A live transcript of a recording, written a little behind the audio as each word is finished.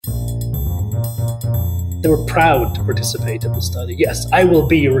They were proud to participate in the study. Yes, I will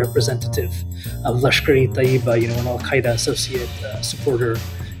be a representative of Lashkar-e-Taiba, an Al-Qaeda associate supporter.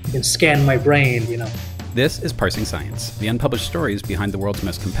 You can scan my brain, This is Parsing Science, the unpublished stories behind the world's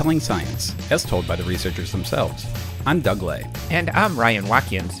most compelling science, as told by the researchers themselves. I'm Doug Lay. And I'm Ryan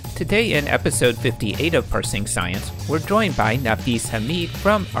Watkins. Today in episode 58 of Parsing Science, we're joined by Nafis Hamid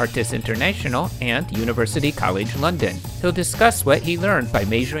from Artis International and University College London. He'll discuss what he learned by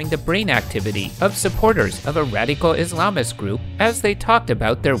measuring the brain activity of supporters of a radical Islamist group as they talked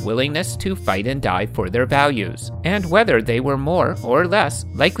about their willingness to fight and die for their values, and whether they were more or less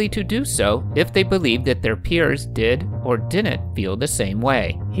likely to do so if they believed that their peers did or didn't feel the same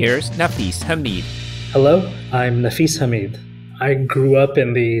way. Here's Nafis Hamid. Hello, I'm Nafis Hamid. I grew up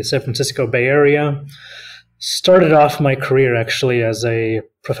in the San Francisco Bay Area. Started off my career actually as a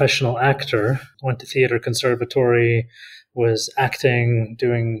professional actor. Went to theater conservatory, was acting,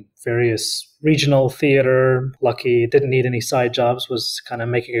 doing various regional theater. Lucky, didn't need any side jobs, was kind of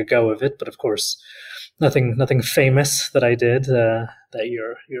making a go of it. But of course, nothing famous that I did that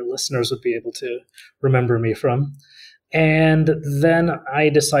your listeners would be able to remember me from. And then I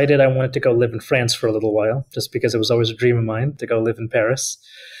decided I wanted to go live in France for a little while, just because it was always a dream of mine to go live in Paris.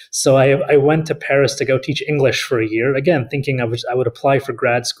 So I went to Paris to go teach English for a year, again, thinking I would apply for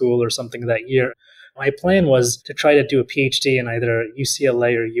grad school or something that year. My plan was to try to do a PhD in either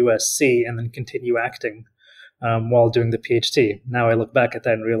UCLA or USC and then continue acting while doing the PhD. Now I look back at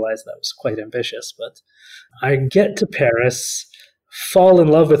that and realize that was quite ambitious. But I get to Paris, fall in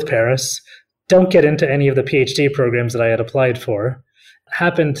love with Paris, don't get into any of the PhD programs that I had applied for.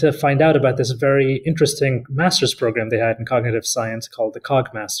 Happened to find out about this very interesting master's program they had in cognitive science called the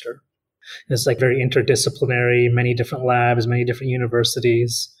CogMaster. It's like very interdisciplinary, many different labs, many different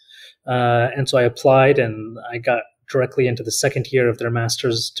universities. And so I applied and I got directly into the second year of their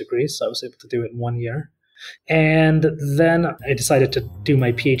master's degree. So I was able to do it in 1 year. And then I decided to do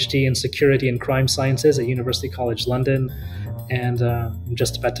my PhD in security and crime sciences at University College London. And I'm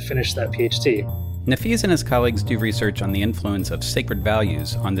just about to finish that PhD. Nafis and his colleagues do research on the influence of sacred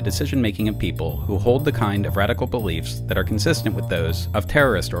values on the decision-making of people who hold the kind of radical beliefs that are consistent with those of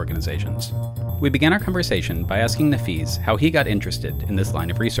terrorist organizations. We began our conversation by asking Nafis how he got interested in this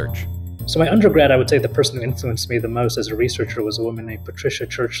line of research. So my undergrad, I would say the person who influenced me the most as a researcher was a woman named Patricia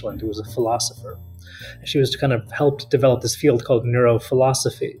Churchland, who was a philosopher. She was kind of helped develop this field called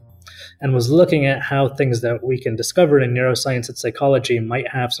neurophilosophy, and was looking at how things that we can discover in neuroscience and psychology might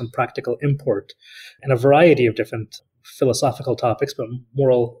have some practical import in a variety of different philosophical topics, but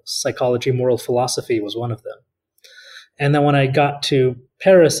moral psychology, moral philosophy was one of them. And then when I got to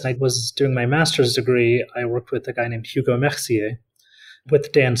Paris and I was doing my master's degree, I worked with a guy named Hugo Mercier.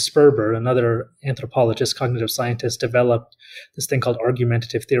 With Dan Sperber, another anthropologist, cognitive scientist, developed this thing called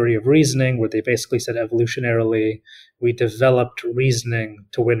argumentative theory of reasoning, where they basically said evolutionarily, we developed reasoning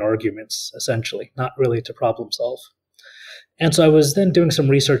to win arguments, essentially, not really to problem solve. And so I was then doing some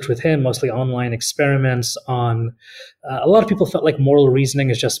research with him, mostly online experiments on, a lot of people felt like moral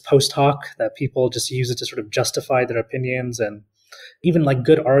reasoning is just post hoc, that people just use it to sort of justify their opinions, and even like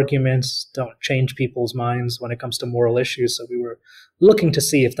good arguments don't change people's minds when it comes to moral issues. So we were looking to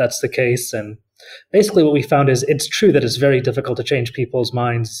see if that's the case. And basically what we found is it's true that it's very difficult to change people's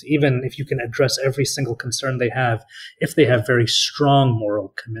minds, even if you can address every single concern they have, if they have very strong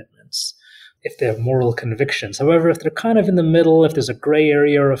moral commitments, if they have moral convictions. However, if they're kind of in the middle, if there's a gray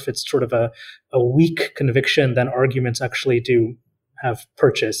area, or if it's sort of a weak conviction, then arguments actually do have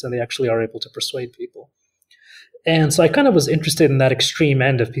purchase and they actually are able to persuade people. And so I kind of was interested in that extreme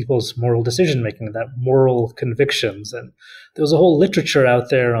end of people's moral decision-making, that moral convictions. And there was a whole literature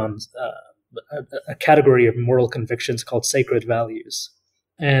out there on a category of moral convictions called sacred values.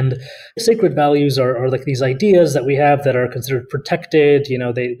 And sacred values are like these ideas that we have that are considered protected.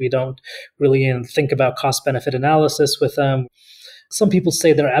 We don't really think about cost-benefit analysis with them. Some people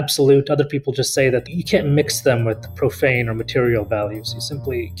say they're absolute. Other people just say that you can't mix them with profane or material values. You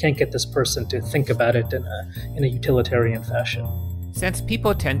simply can't get this person to think about it in a utilitarian fashion. Since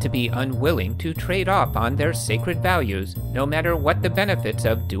people tend to be unwilling to trade off on their sacred values, no matter what the benefits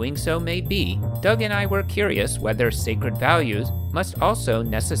of doing so may be, Doug and I were curious whether sacred values must also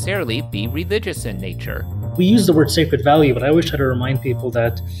necessarily be religious in nature. We use the word sacred value, but I always try to remind people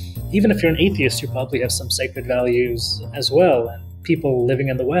that even if you're an atheist, you probably have some sacred values as well. And people living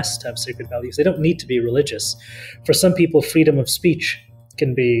in the West have sacred values. They don't need to be religious. For some people, freedom of speech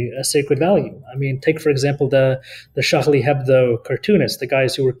can be a sacred value. I mean, take, for example, the Charlie Hebdo cartoonists, the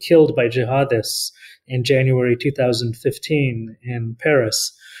guys who were killed by jihadists in January 2015 in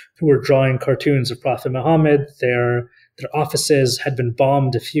Paris, who were drawing cartoons of Prophet Muhammad. Their Their offices had been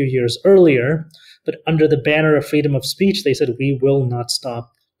bombed a few years earlier, but under the banner of freedom of speech, they said, we will not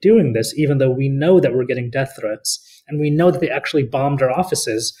stop doing this, even though we know that we're getting death threats, and we know that they actually bombed our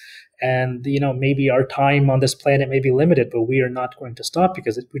offices. And, maybe our time on this planet may be limited, but we are not going to stop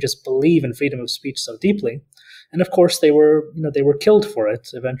because we just believe in freedom of speech so deeply. And of course, they were killed for it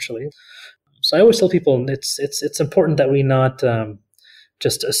eventually. So I always tell people it's important that we not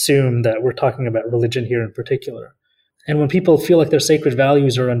just assume that we're talking about religion here in particular. And when people feel like their sacred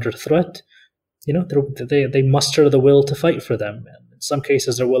values are under threat, they muster the will to fight for them. And in some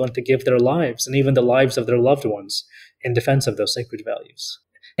cases, they're willing to give their lives and even the lives of their loved ones in defense of those sacred values.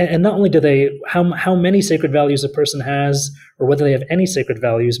 And not only do they, how many sacred values a person has, or whether they have any sacred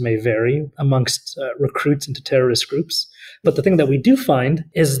values may vary amongst recruits into terrorist groups. But the thing that we do find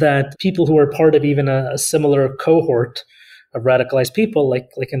is that people who are part of even a similar cohort of radicalized people, like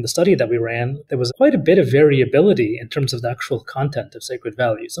in the study that we ran, there was quite a bit of variability in terms of the actual content of sacred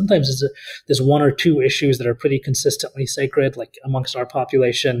values. Sometimes there's one or two issues that are pretty consistently sacred, like amongst our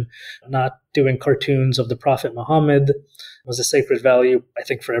population, not doing cartoons of the Prophet Muhammad was a sacred value, I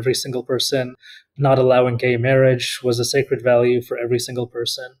think, for every single person. Not allowing gay marriage was a sacred value for every single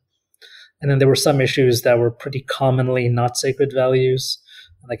person. And then there were some issues that were pretty commonly not sacred values,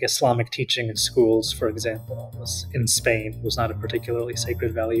 like Islamic teaching in schools, for example, was in Spain, was not a particularly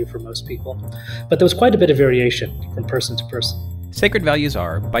sacred value for most people. But there was quite a bit of variation from person to person. Sacred values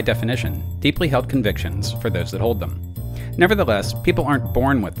are, by definition, deeply held convictions for those that hold them. Nevertheless, people aren't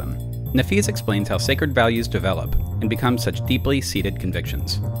born with them. Nafees explains how sacred values develop and become such deeply seated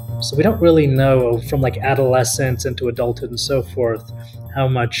convictions. So we don't really know from adolescence into adulthood and so forth how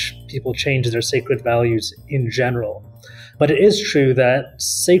much people change their sacred values in general. But it is true that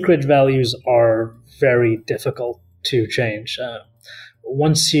sacred values are very difficult to change.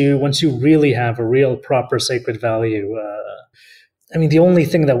 Once you really have a real proper sacred value, the only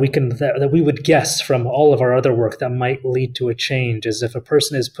thing that we would guess from all of our other work that might lead to a change is if a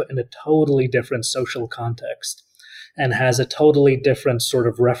person is put in a totally different social context and has a totally different sort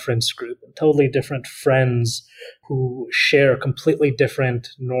of reference group, and totally different friends who share completely different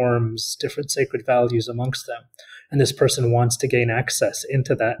norms, different sacred values amongst them. And this person wants to gain access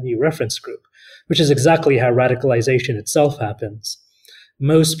into that new reference group, which is exactly how radicalization itself happens.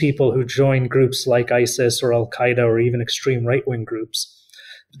 Most people who join groups like ISIS or Al-Qaeda or even extreme right-wing groups,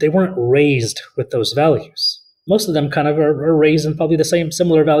 they weren't raised with those values. Most of them kind of are raised in probably the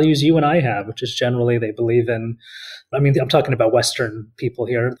similar values you and I have, which is generally they believe in, I'm talking about Western people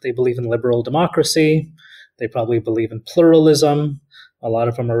here, they believe in liberal democracy, they probably believe in pluralism. A lot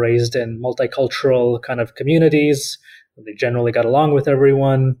of them are raised in multicultural kind of communities. They generally got along with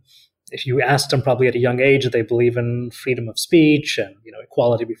everyone. If you asked them probably at a young age, they believe in freedom of speech and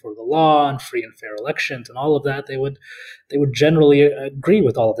equality before the law and free and fair elections and all of that, they would generally agree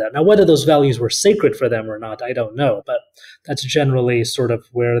with all of that. Now, whether those values were sacred for them or not, I don't know, but that's generally sort of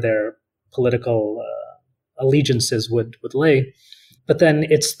where their political allegiances would lay. But then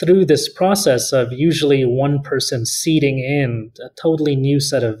it's through this process of usually one person seeding in a totally new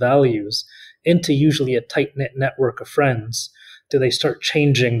set of values into usually a tight-knit network of friends do they start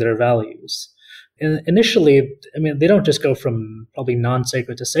changing their values. And initially, they don't just go from probably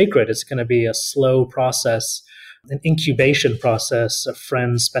non-sacred to sacred. It's going to be a slow process, an incubation process of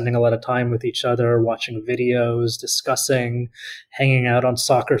friends spending a lot of time with each other, watching videos, discussing, hanging out on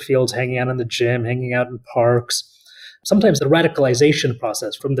soccer fields, hanging out in the gym, hanging out in parks. Sometimes the radicalization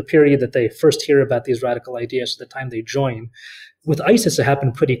process from the period that they first hear about these radical ideas to the time they join. With ISIS, it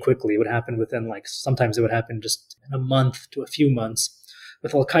happened pretty quickly. It would happen within sometimes it would happen just in a month to a few months.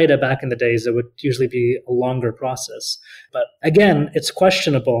 With Al-Qaeda back in the days, it would usually be a longer process. But again, it's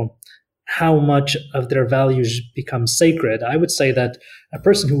questionable how much of their values become sacred. I would say that a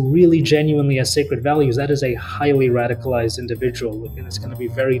person who really genuinely has sacred values, that is a highly radicalized individual, and it's going to be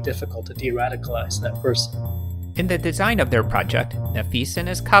very difficult to de-radicalize that person. In the design of their project, Nafees and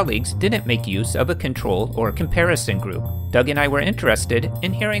his colleagues didn't make use of a control or comparison group. Doug and I were interested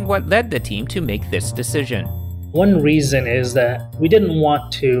in hearing what led the team to make this decision. One reason is that we didn't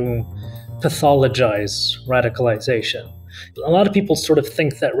want to pathologize radicalization. A lot of people sort of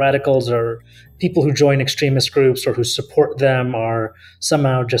think that radicals are people who join extremist groups or who support them are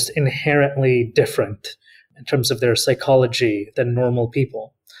somehow just inherently different in terms of their psychology than normal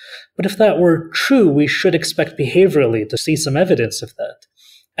people. But if that were true, we should expect behaviorally to see some evidence of that.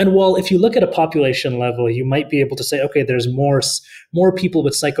 And while if you look at a population level, you might be able to say, okay, there's more people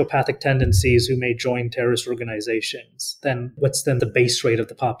with psychopathic tendencies who may join terrorist organizations than what's then the base rate of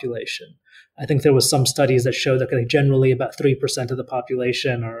the population. I think there was some studies that show that generally about 3% of the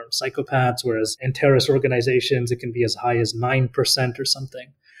population are psychopaths, whereas in terrorist organizations, it can be as high as 9% or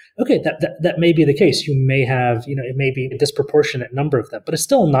something. Okay, that may be the case. You may have, it may be a disproportionate number of them, but it's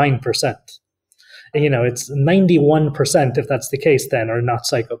still 9%. It's 91%, if that's the case, then are not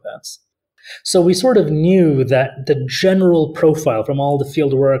psychopaths. So we sort of knew that the general profile from all the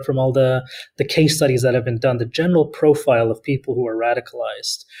field work, from all the case studies that have been done, the general profile of people who are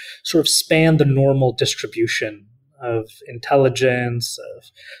radicalized sort of span the normal distribution of intelligence, of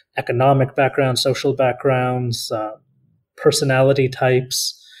economic backgrounds, social backgrounds, personality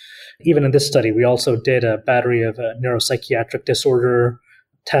types. Even in this study, we also did a battery of neuropsychiatric disorder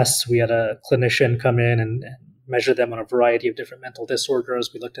tests. We had a clinician come in and measure them on a variety of different mental disorders.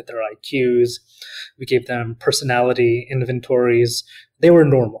 We looked at their IQs. We gave them personality inventories. They were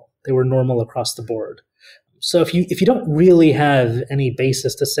normal. They were normal across the board. So if you don't really have any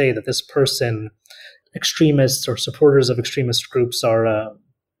basis to say that this person, extremists or supporters of extremist groups are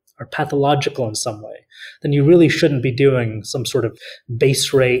pathological in some way, then you really shouldn't be doing some sort of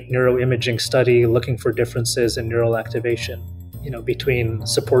base rate neuroimaging study looking for differences in neural activation, between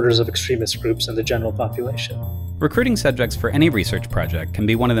supporters of extremist groups and the general population. Recruiting subjects for any research project can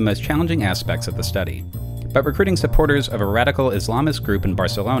be one of the most challenging aspects of the study. But recruiting supporters of a radical Islamist group in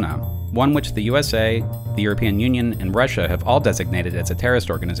Barcelona, one which the USA, the European Union, and Russia have all designated as a terrorist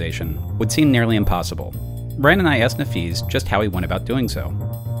organization, would seem nearly impossible. Brian and I asked Nafeez just how he went about doing so.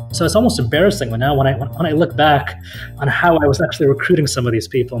 So it's almost embarrassing when I look back on how I was actually recruiting some of these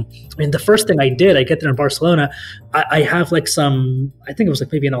people. I mean, the first thing I did, I get there in Barcelona, I have I think it was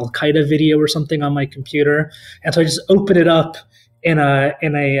maybe an Al-Qaeda video or something on my computer, and so I just open it up in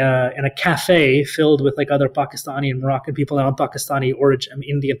a cafe filled with other Pakistani and Moroccan people. I'm Pakistani origin, I'm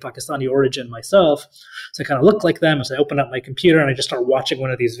Indian Pakistani origin myself, so I kind of look like them. As I open up my computer and I just start watching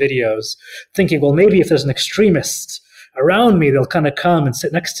one of these videos, thinking, well, maybe if there's an extremist around me, they'll kind of come and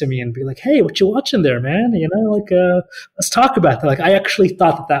sit next to me and be like, hey, what you watching there, man? Let's talk about that. I actually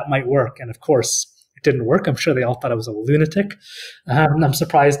thought that might work. And of course, it didn't work. I'm sure they all thought I was a lunatic. I'm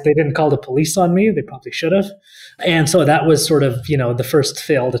surprised they didn't call the police on me. They probably should have. And so that was sort of, the first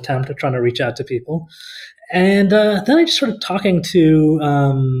failed attempt at trying to reach out to people. And then I just started talking to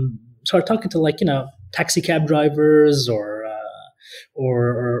taxi cab drivers or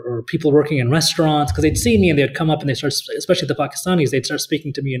people working in restaurants, because they'd see me and they'd come up and they start, especially the Pakistanis, they'd start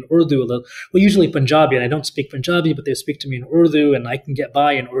speaking to me in Urdu, usually Punjabi, and I don't speak Punjabi, but they speak to me in Urdu, and I can get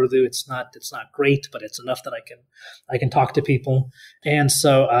by in Urdu. It's not great, but it's enough that I can talk to people. And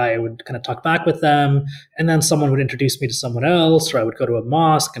so I would kind of talk back with them, and then someone would introduce me to someone else, or I would go to a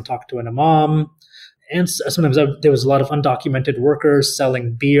mosque and talk to an imam. And sometimes there was a lot of undocumented workers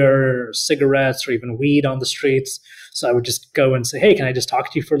selling beer, or cigarettes, or even weed on the streets. So I would just go and say, hey, can I just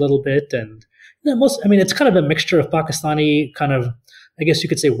talk to you for a little bit? And it's kind of a mixture of Pakistani kind of, I guess you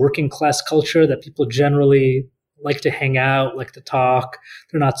could say, working class culture, that people generally like to hang out, like to talk.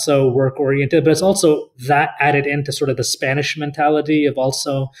 They're not so work oriented, but it's also that added into sort of the Spanish mentality of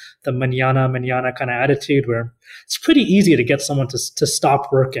also the mañana kind of attitude, where it's pretty easy to get someone to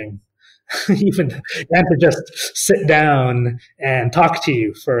stop working. Even and to just sit down and talk to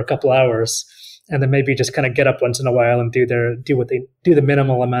you for a couple hours, and then maybe just kind of get up once in a while and do the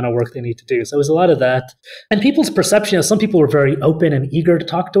minimal amount of work they need to do. So it was a lot of that. And people's perception, some people were very open and eager to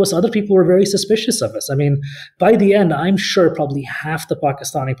talk to us. Other people were very suspicious of us. I mean, by the end, I'm sure probably half the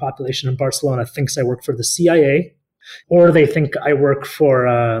Pakistani population in Barcelona thinks I work for the CIA, or they think I work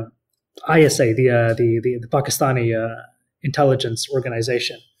for ISA, the Pakistani intelligence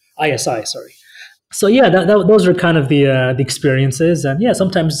organization. ISI, sorry. So yeah, those are kind of the experiences, and yeah,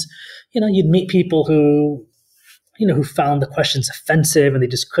 sometimes you'd meet people who found the questions offensive, and they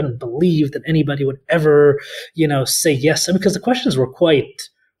just couldn't believe that anybody would ever say yes, because the questions were quite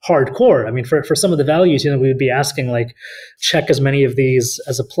hardcore. I mean, for some of the values, we would be asking check as many of these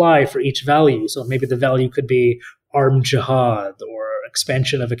as apply for each value. So maybe the value could be armed jihad or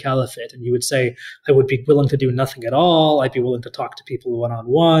expansion of a caliphate, and you would say, I would be willing to do nothing at all. I'd be willing to talk to people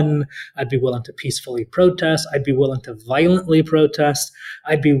one-on-one. I'd be willing to peacefully protest. I'd be willing to violently protest.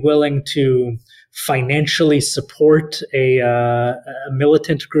 I'd be willing to financially support a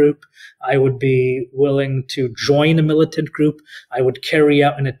militant group. I would be willing to join a militant group. I would carry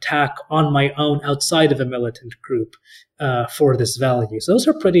out an attack on my own outside of a militant group for this value. So those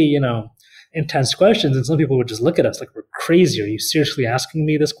are pretty, intense questions, and some people would just look at us like we're crazy. Are you seriously asking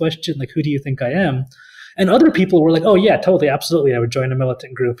me this question? Who do you think I am? And other people were like, oh, yeah, totally, absolutely, I would join a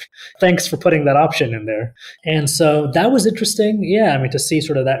militant group. Thanks for putting that option in there. And so that was interesting. Yeah, I mean, to see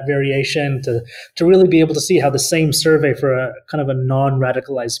sort of that variation, to really be able to see how the same survey for a kind of a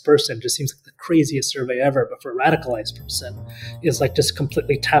non-radicalized person just seems like the craziest survey ever. But for a radicalized person is like just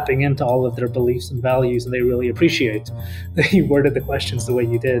completely tapping into all of their beliefs and values. And they really appreciate that you worded the questions the way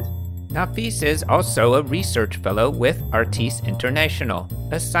you did. Nafis is also a research fellow with Artis International,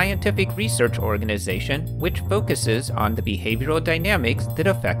 a scientific research organization which focuses on the behavioral dynamics that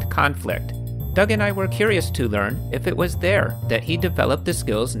affect conflict. Doug and I were curious to learn if it was there that he developed the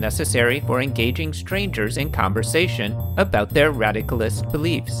skills necessary for engaging strangers in conversation about their radicalist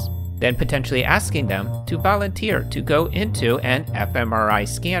beliefs, then potentially asking them to volunteer to go into an fMRI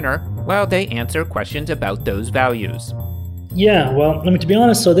scanner while they answer questions about those values. Yeah, well, I mean, to be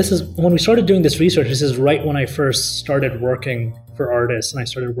honest, so this is when we started doing this research, this is right when I first started working for Artis and I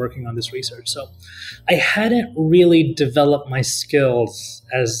started working on this research. So I hadn't really developed my skills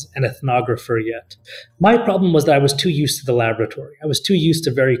as an ethnographer yet. My problem was that I was too used to the laboratory. I was too used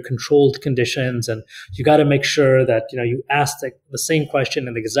to very controlled conditions, and you got to make sure that, you ask the same question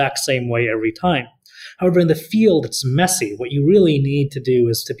in the exact same way every time. However, in the field, it's messy. What you really need to do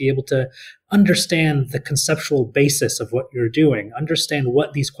is to be able to understand the conceptual basis of what you're doing, understand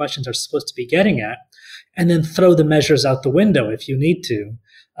what these questions are supposed to be getting at, and then throw the measures out the window if you need to,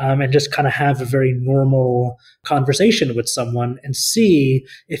 and just kind of have a very normal conversation with someone and see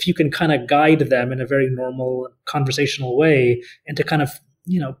if you can kind of guide them in a very normal conversational way into kind of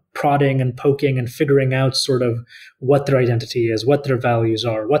prodding and poking and figuring out sort of what their identity is, what their values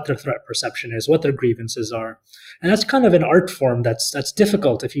are, what their threat perception is, what their grievances are. And that's kind of an art form that's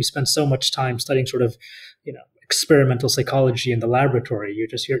difficult if you spend so much time studying sort of, experimental psychology in the laboratory.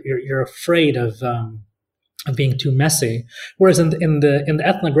 You're afraid of being too messy. Whereas in the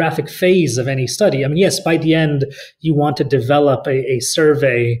ethnographic phase of any study, I mean, yes, by the end, you want to develop a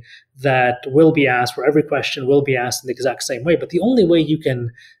survey that will be asked, where every question will be asked in the exact same way. But the only way you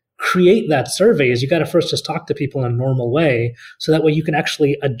can create that survey is you got to first just talk to people in a normal way. So that way you can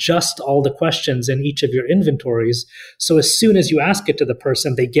actually adjust all the questions in each of your inventories. So as soon as you ask it to the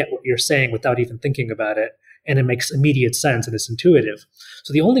person, they get what you're saying without even thinking about it. And it makes immediate sense and it's intuitive.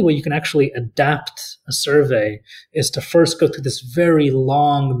 So the only way you can actually adapt a survey is to first go through this very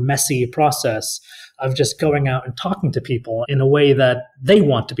long, messy process of just going out and talking to people in a way that they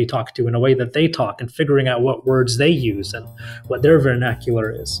want to be talked to, in a way that they talk, and figuring out what words they use and what their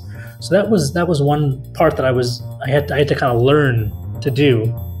vernacular is. So that was one part that I had to kind of learn to do.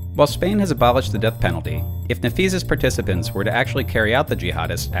 While Spain has abolished the death penalty, if Nafis's participants were to actually carry out the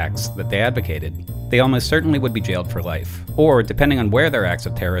jihadist acts that they advocated, they almost certainly would be jailed for life. Or, depending on where their acts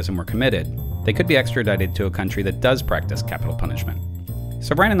of terrorism were committed, they could be extradited to a country that does practice capital punishment.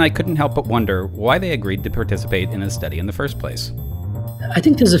 So Brian and I couldn't help but wonder why they agreed to participate in the study in the first place. I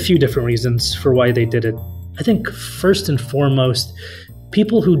think there's a few different reasons for why they did it. I think first and foremost,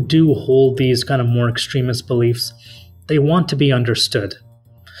 people who do hold these kind of more extremist beliefs, they want to be understood.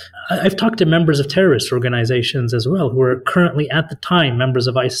 I've talked to members of terrorist organizations as well, who are currently at the time members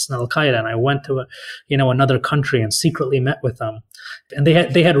of ISIS and Al-Qaeda, and I went to another country and secretly met with them. And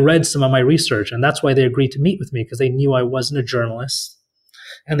they had read some of my research, and that's why they agreed to meet with me, because they knew I wasn't a journalist,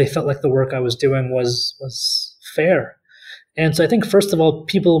 and they felt like the work I was doing was fair. And so I think, first of all,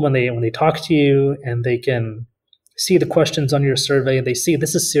 people, when they talk to you and they can see the questions on your survey, they see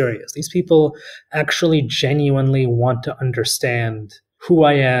this is serious. These people actually genuinely want to understand who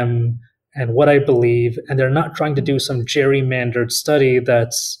I am and what I believe, and they're not trying to do some gerrymandered study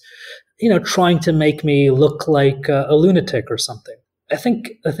that's, trying to make me look like a lunatic or something. I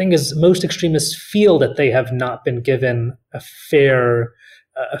think the thing is, most extremists feel that they have not been given a fair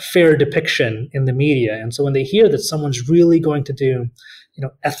depiction in the media, and so when they hear that someone's really going to do,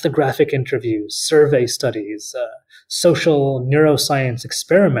 ethnographic interviews, survey studies, social neuroscience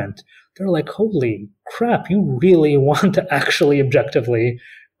experiment, they're like, holy crap, you really want to actually objectively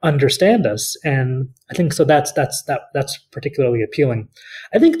understand us. And I think so that's particularly appealing.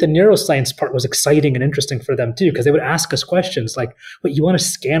 I think the neuroscience part was exciting and interesting for them too, because they would ask us questions like, wait, you want to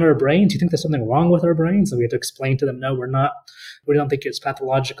scan our brains? Do you think there's something wrong with our brains? And we had to explain to them, no, we're not. We don't think it's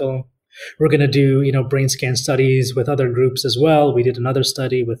pathological. We're going to do, brain scan studies with other groups as well. We did another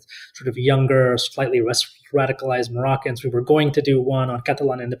study with sort of younger, slightly radicalized Moroccans. We were going to do one on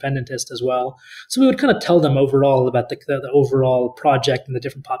Catalan independentists as well. So we would kind of tell them overall about the overall project and the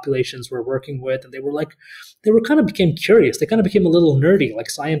different populations we're working with. And they kind of became curious. They kind of became a little nerdy, like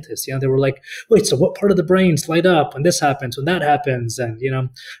scientists. They were like, wait, so what part of the brains light up when this happens, when that happens?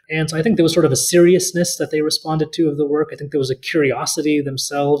 And so I think there was sort of a seriousness that they responded to of the work. I think there was a curiosity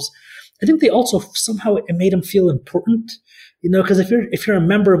themselves. I think they also somehow it made them feel important, because if you're a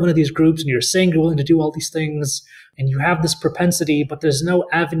member of one of these groups and you're saying you're willing to do all these things and you have this propensity, but there's no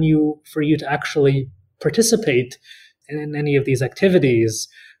avenue for you to actually participate in any of these activities,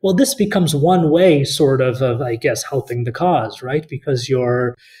 well, this becomes one way sort of, I guess, helping the cause, right? Because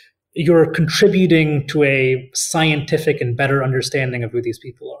you're contributing to a scientific and better understanding of who these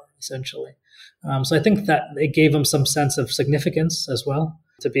people are, essentially. So I think that it gave them some sense of significance as well,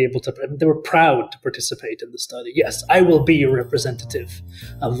 to be able to, they were proud to participate in the study. Yes, I will be a representative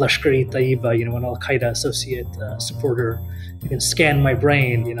of Lashkar-e-Taiba, an Al-Qaeda associate supporter. You can scan my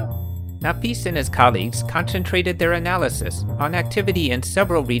brain, Nafis and his colleagues concentrated their analysis on activity in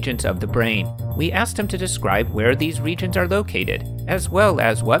several regions of the brain. We asked him to describe where these regions are located, as well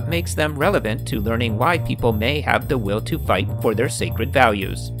as what makes them relevant to learning why people may have the will to fight for their sacred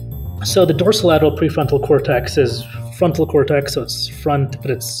values. So the dorsolateral prefrontal cortex is frontal cortex, so it's front,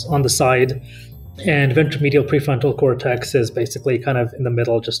 but it's on the side. And ventromedial prefrontal cortex is basically kind of in the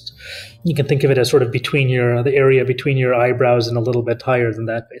middle. Just, you can think of it as sort of the area between your eyebrows and a little bit higher than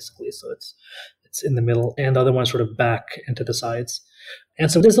that, basically. So it's in the middle, and the other one's sort of back into the sides. And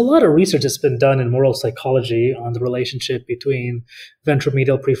so there's a lot of research that's been done in moral psychology on the relationship between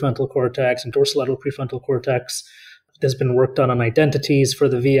ventromedial prefrontal cortex and dorsolateral prefrontal cortex. There's been work done on identities for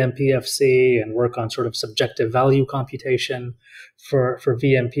the VMPFC and work on sort of subjective value computation for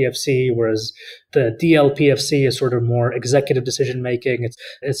VMPFC, whereas the DLPFC is sort of more executive decision making.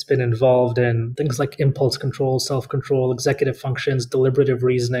 It's been involved in things like impulse control, self-control, executive functions, deliberative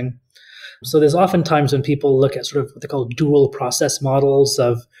reasoning. So there's often times when people look at sort of what they call dual process models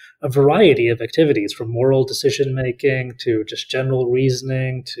of a variety of activities, from moral decision making to just general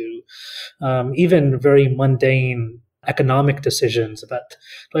reasoning to even very mundane economic decisions about,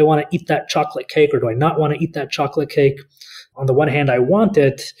 do I want to eat that chocolate cake or do I not want to eat that chocolate cake? On the one hand, I want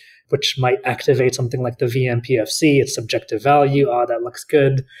it, which might activate something like the VMPFC. It's subjective value. That looks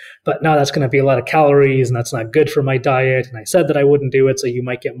good. But now that's going to be a lot of calories and that's not good for my diet. And I said that I wouldn't do it. So you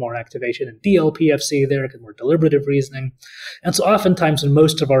might get more activation in DLPFC there, get more deliberative reasoning. And so oftentimes in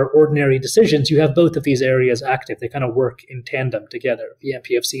most of our ordinary decisions, you have both of these areas active. They kind of work in tandem together,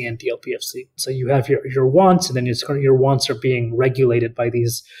 VMPFC and DLPFC. So you have your wants, and then your wants are being regulated by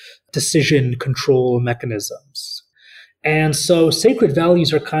these decision control mechanisms. And so sacred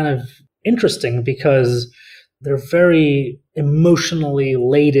values are kind of interesting because they're very emotionally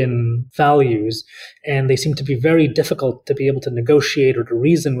laden values, and they seem to be very difficult to be able to negotiate or to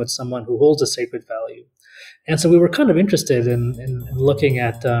reason with someone who holds a sacred value. And so we were kind of interested in looking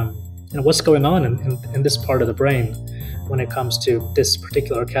at what's going on in this part of the brain when it comes to this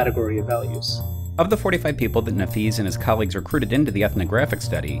particular category of values. Of the 45 people that Nafis and his colleagues recruited into the ethnographic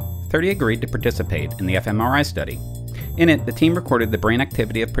study, 30 agreed to participate in the fMRI study. In it, the team recorded the brain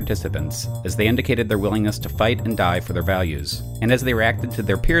activity of participants as they indicated their willingness to fight and die for their values, and as they reacted to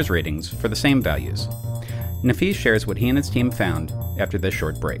their peers' ratings for the same values. Nafis shares what he and his team found after this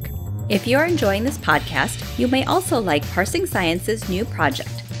short break. If you're enjoying this podcast, you may also like Parsing Science's new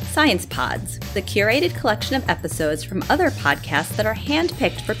project, Science Pods, the curated collection of episodes from other podcasts that are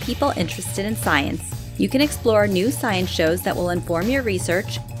handpicked for people interested in science. You can explore new science shows that will inform your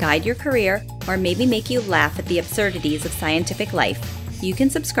research, guide your career, or maybe make you laugh at the absurdities of scientific life. You can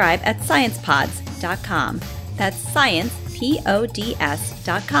subscribe at sciencepods.com. That's science,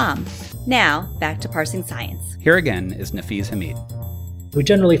 PODS.com. Now, back to Parsing Science. Here again is Nafis Hamid. We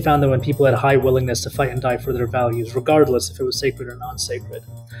generally found that when people had a high willingness to fight and die for their values, regardless if it was sacred or non-sacred,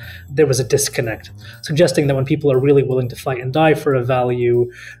 there was a disconnect, suggesting that when people are really willing to fight and die for a value,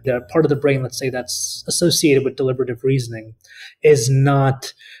 the part of the brain, let's say, that's associated with deliberative reasoning, is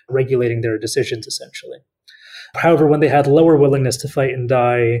not regulating their decisions, essentially. However, when they had lower willingness to fight and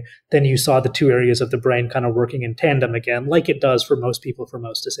die, then you saw the two areas of the brain kind of working in tandem again, like it does for most people for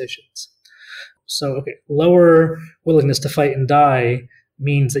most decisions. So, lower willingness to fight and die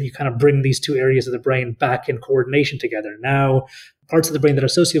means that you kind of bring these two areas of the brain back in coordination together. Now, parts of the brain that are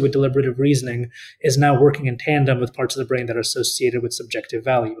associated with deliberative reasoning is now working in tandem with parts of the brain that are associated with subjective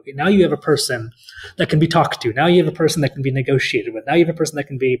value. Okay, now you have a person that can be talked to. Now you have a person that can be negotiated with. Now you have a person that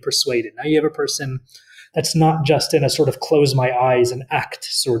can be persuaded. Now you have a person that's not just in a sort of close my eyes and act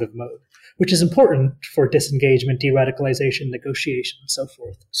sort of mode, which is important for disengagement, de-radicalization, negotiation, and so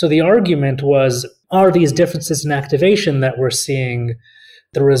forth. So the argument was, are these differences in activation that we're seeing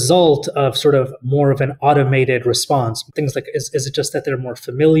the result of sort of more of an automated response? Things like, is it just that they're more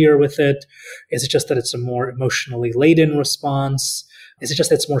familiar with it? Is it just that it's a more emotionally laden response? Is it just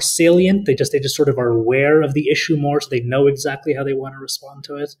that it's more salient? They just sort of are aware of the issue more, so they know exactly how they want to respond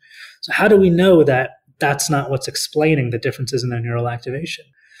to it. So how do we know that that's not what's explaining the differences in their neural activation?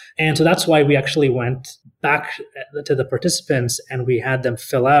 And so that's why we actually went back to the participants and we had them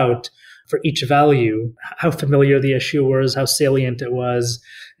fill out for each value how familiar the issue was, how salient it was,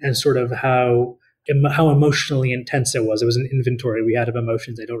 and sort of how emotionally intense it was. It was an inventory we had of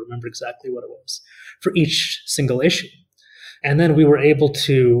emotions. I don't remember exactly what it was for each single issue. And then we were able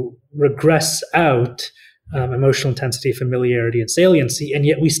to regress out emotional intensity, familiarity, and saliency, and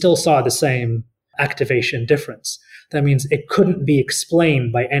yet we still saw the same activation difference. That means it couldn't be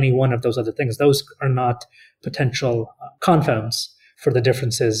explained by any one of those other things. Those are not potential confounds for the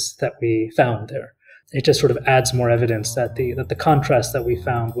differences that we found there. It just sort of adds more evidence that the contrast that we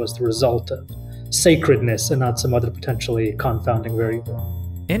found was the result of sacredness and not some other potentially confounding variable.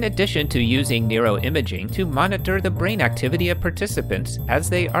 In addition to using neuroimaging to monitor the brain activity of participants as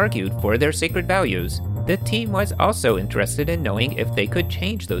they argued for their sacred values, the team was also interested in knowing if they could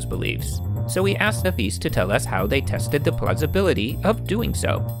change those beliefs. So we asked Nafis to tell us how they tested the plausibility of doing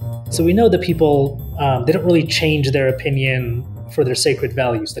so. So we know that people, they don't really change their opinion for their sacred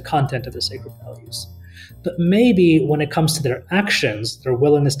values, the content of their sacred values. But maybe when it comes to their actions, their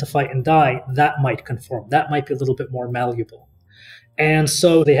willingness to fight and die, that might conform. That might be a little bit more malleable. And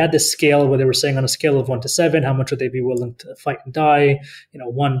so they had this scale where they were saying on a scale of 1 to 7, how much would they be willing to fight and die?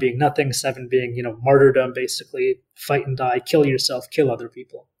 1 being nothing, 7 being, martyrdom, basically, fight and die, kill yourself, kill other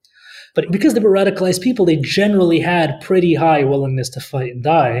people. But because they were radicalized people, they generally had pretty high willingness to fight and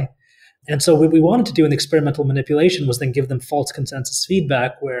die. And so what we wanted to do in the experimental manipulation was then give them false consensus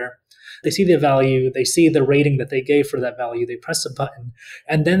feedback where they see the value, they see the rating that they gave for that value, they press a button,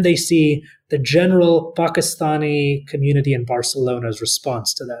 and then they see the general Pakistani community in Barcelona's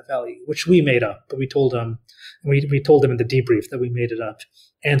response to that value, which we made up, but we told them in the debrief that we made it up.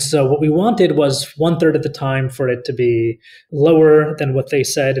 And so what we wanted was 1/3 of the time for it to be lower than what they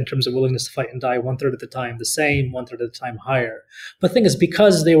said in terms of willingness to fight and die, 1/3 of the time the same, 1/3 of the time higher. But the thing is,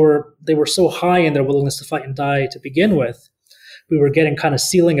 because they were so high in their willingness to fight and die to begin with, we were getting kind of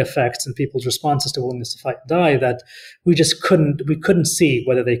ceiling effects in people's responses to willingness to fight and die that we couldn't see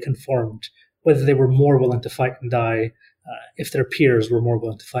whether they conformed, whether they were more willing to fight and die if their peers were more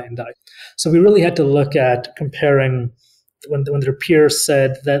willing to fight and die. So we really had to look at comparing when their peers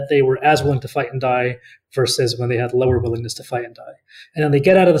said that they were as willing to fight and die versus when they had lower willingness to fight and die. And then they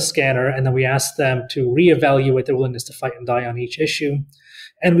get out of the scanner, and then we asked them to reevaluate their willingness to fight and die on each issue.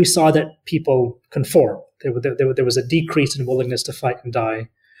 And we saw that people conform. There was a decrease in willingness to fight and die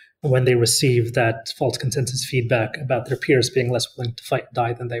when they received that false consensus feedback about their peers being less willing to fight and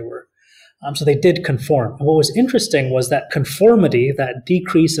die than they were. So they did conform. And what was interesting was that conformity, that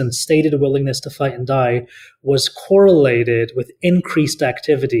decrease in stated willingness to fight and die, was correlated with increased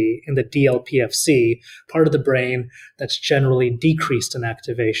activity in the DLPFC, part of the brain that's generally decreased in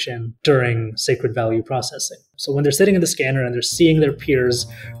activation during sacred value processing. So when they're sitting in the scanner and they're seeing their peers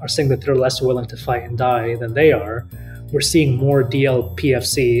are saying that they're less willing to fight and die than they are, we're seeing more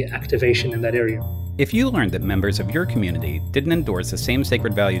DLPFC activation in that area. If you learned that members of your community didn't endorse the same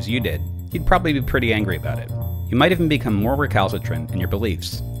sacred values you did, you'd probably be pretty angry about it. You might even become more recalcitrant in your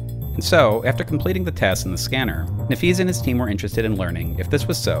beliefs. And so, after completing the test in the scanner, Nafis and his team were interested in learning if this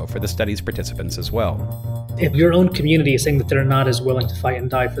was so for the study's participants as well. If your own community is saying that they're not as willing to fight and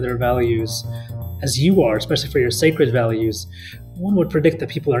die for their values as you are, especially for your sacred values, one would predict that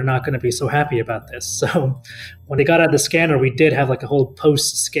people are not going to be so happy about this. So when they got out of the scanner, we did have like a whole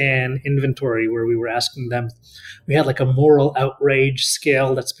post-scan inventory where we were asking them. We had like a moral outrage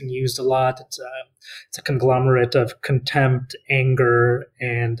scale that's been used a lot. It's a conglomerate of contempt, anger,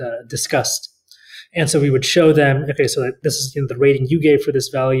 and disgust. And so we would show them, okay, so this is the rating you gave for this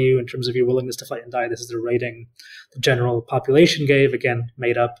value in terms of your willingness to fight and die. This is the rating the general population gave, again,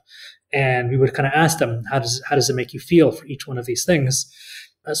 made up. And we would kind of ask them, how does it make you feel for each one of these things?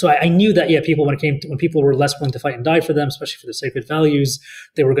 So I knew that, people, when people were less willing to fight and die for them, especially for the sacred values,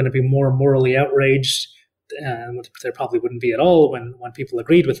 they were going to be more morally outraged. And they probably wouldn't be at all when people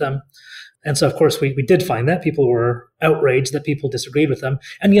agreed with them. And so, of course, we did find that people were outraged that people disagreed with them,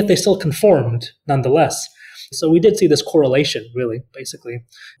 and yet they still conformed nonetheless. So we did see this correlation, really, basically,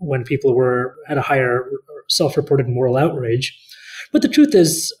 when people had a higher self-reported moral outrage. But the truth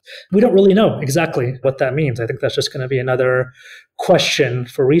is, we don't really know exactly what that means. I think that's just going to be another question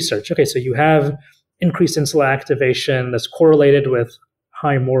for research. Okay, so you have increased insula activation that's correlated with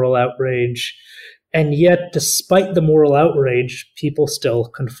high moral outrage, and yet, despite the moral outrage, people still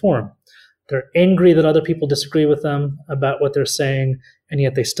conform. They're angry that other people disagree with them about what they're saying, and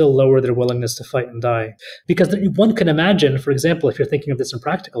yet they still lower their willingness to fight and die. Because one can imagine, for example, if you're thinking of this in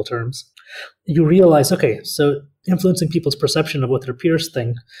practical terms, you realize, okay, so influencing people's perception of what their peers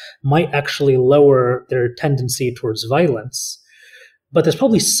think might actually lower their tendency towards violence. But there's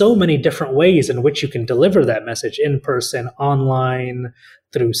probably so many different ways in which you can deliver that message in person, online,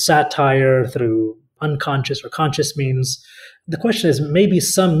 through satire, through unconscious or conscious means. The question is, maybe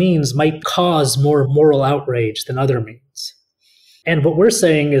some means might cause more moral outrage than other means. And what we're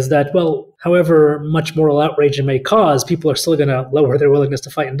saying is that, well, however much moral outrage it may cause, people are still going to lower their willingness to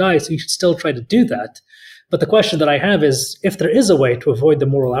fight and die, so you should still try to do that. But the question that I have is, if there is a way to avoid the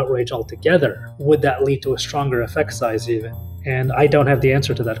moral outrage altogether, would that lead to a stronger effect size even? And I don't have the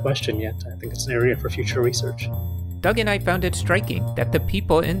answer to that question yet. I think it's an area for future research. Doug and I found it striking that the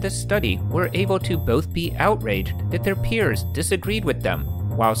people in this study were able to both be outraged that their peers disagreed with them,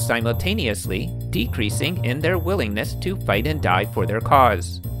 while simultaneously decreasing in their willingness to fight and die for their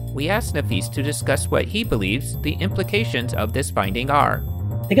cause. We asked Nafis to discuss what he believes the implications of this finding are.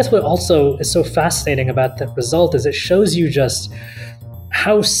 I guess what also is so fascinating about that result is it shows you just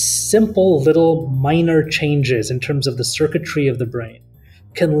how simple little minor changes in terms of the circuitry of the brain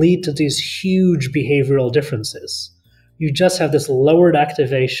can lead to these huge behavioral differences. You just have this lowered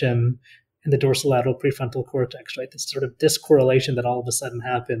activation in the dorsolateral prefrontal cortex, right? This sort of discorrelation that all of a sudden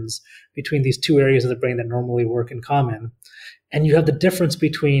happens between these two areas of the brain that normally work in common. And you have the difference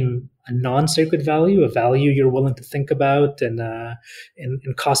between a non-sacred value, a value you're willing to think about and in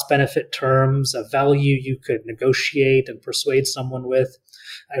cost-benefit terms, a value you could negotiate and persuade someone with,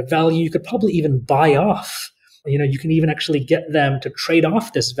 a value you could probably even buy off. You can even actually get them to trade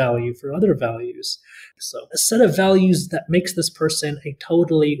off this value for other values. So a set of values that makes this person a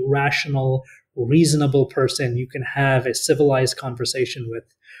totally rational, reasonable person you can have a civilized conversation with,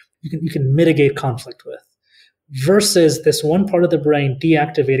 you can mitigate conflict with, versus this one part of the brain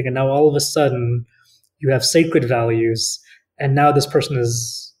deactivating, and now all of a sudden you have sacred values, and now this person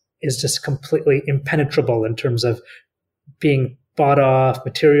is just completely impenetrable in terms of being bought off,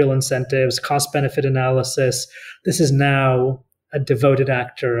 material incentives, cost-benefit analysis. This is now a devoted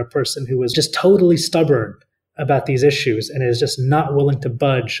actor, a person who is just totally stubborn about these issues and is just not willing to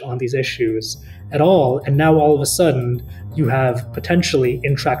budge on these issues at all. And now all of a sudden you have potentially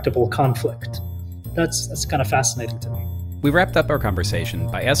intractable conflict. That's kind of fascinating to me. We wrapped up our conversation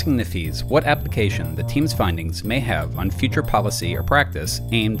by asking Nafis what application the team's findings may have on future policy or practice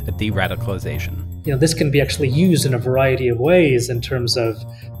aimed at de-radicalization. This can be actually used in a variety of ways in terms of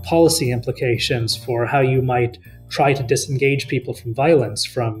policy implications for how you might try to disengage people from violence,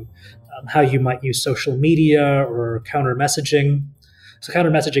 from how you might use social media or counter messaging. So counter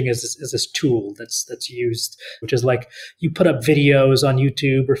messaging is this tool that's used, which is like you put up videos on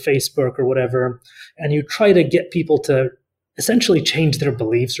YouTube or Facebook or whatever, and you try to get people to essentially change their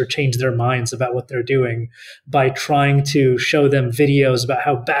beliefs or change their minds about what they're doing by trying to show them videos about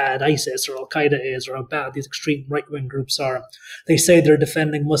how bad ISIS or Al-Qaeda is or how bad these extreme right-wing groups are. They say they're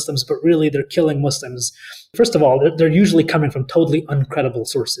defending Muslims, but really they're killing Muslims. First of all, they're usually coming from totally uncredible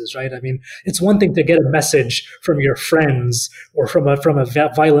sources, right? I mean, it's one thing to get a message from your friends or from a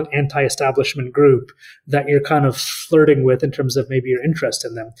violent anti-establishment group that you're kind of flirting with in terms of maybe your interest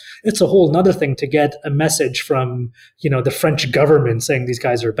in them. It's a whole nother thing to get a message from, the French government saying these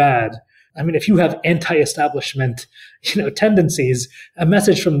guys are bad. I mean, if you have anti-establishment, tendencies, a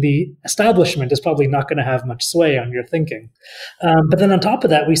message from the establishment is probably not going to have much sway on your thinking. But then on top of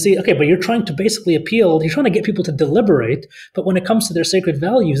that, we see, okay, but you're trying to basically appeal, you're trying to get people to deliberate, but when it comes to their sacred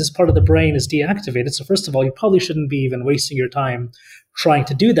values, this part of the brain is deactivated. So first of all, you probably shouldn't be even wasting your time trying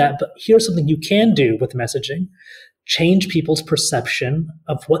to do that. But here's something you can do with messaging. Change people's perception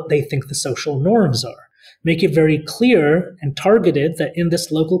of what they think the social norms are. Make it very clear and targeted that in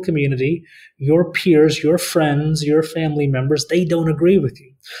this local community, your peers, your friends, your family members, they don't agree with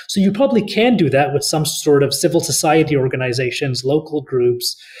you. So you probably can do that with some sort of civil society organizations, local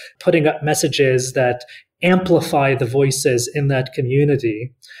groups, putting up messages that amplify the voices in that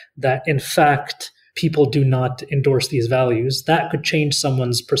community that, in fact, people do not endorse these values. That could change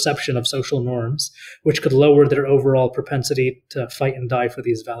someone's perception of social norms, which could lower their overall propensity to fight and die for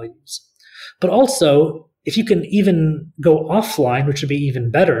these values. But also, if you can even go offline, which would be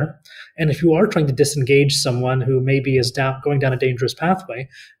even better, and if you are trying to disengage someone who maybe is going down a dangerous pathway,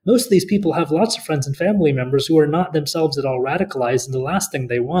 most of these people have lots of friends and family members who are not themselves at all radicalized, and the last thing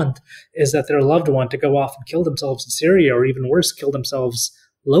they want is that their loved one to go off and kill themselves in Syria, or even worse, kill themselves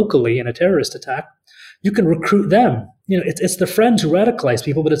locally in a terrorist attack. You can recruit them. It's the friends who radicalize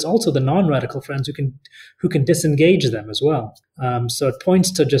people, but it's also the non-radical friends who can disengage them as well. So it points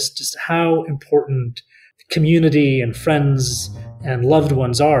to just how important community and friends and loved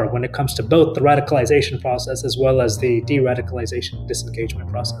ones are when it comes to both the radicalization process as well as the de-radicalization disengagement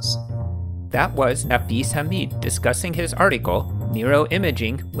process. That was Nafis Hamid discussing his article,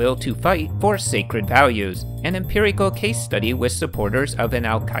 Neuroimaging Will to Fight for Sacred Values, an empirical case study with supporters of an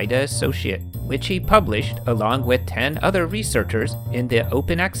Al-Qaeda associate, which he published along with 10 other researchers in the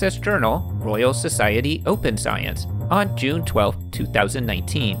open access journal Royal Society Open Science on June 12,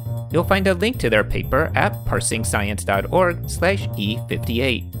 2019. You'll find a link to their paper at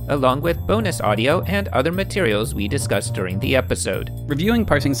parsingscience.org/E58, along with bonus audio and other materials we discussed during the episode. Reviewing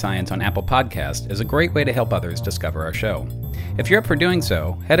Parsing Science on Apple Podcast is a great way to help others discover our show. If you're up for doing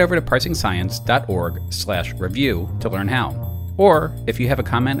so, head over to parsingscience.org/review to learn how. Or, if you have a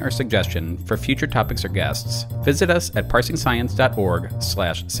comment or suggestion for future topics or guests, visit us at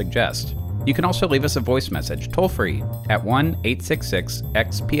parsingscience.org/suggest. You can also leave us a voice message toll-free at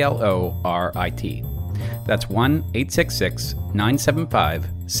 1-866-XPLORIT. That's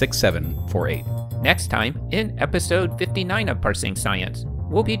 1-866-975-6748. Next time, in episode 59 of Parsing Science,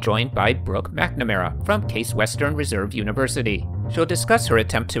 we'll be joined by Brooke McNamara from Case Western Reserve University. She'll discuss her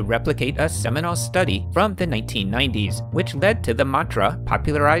attempt to replicate a seminal study from the 1990s, which led to the mantra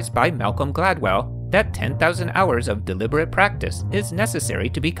popularized by Malcolm Gladwell that 10,000 hours of deliberate practice is necessary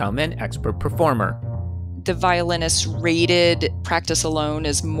to become an expert performer. The violinists rated practice alone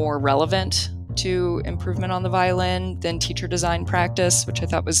as more relevant to improvement on the violin than teacher design practice, which I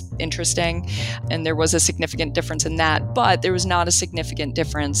thought was interesting. And there was a significant difference in that, but there was not a significant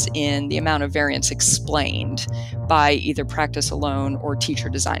difference in the amount of variance explained by either practice alone or teacher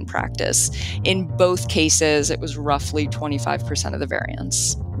design practice. In both cases, it was roughly 25% of the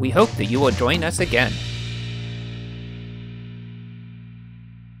variance. We hope that you will join us again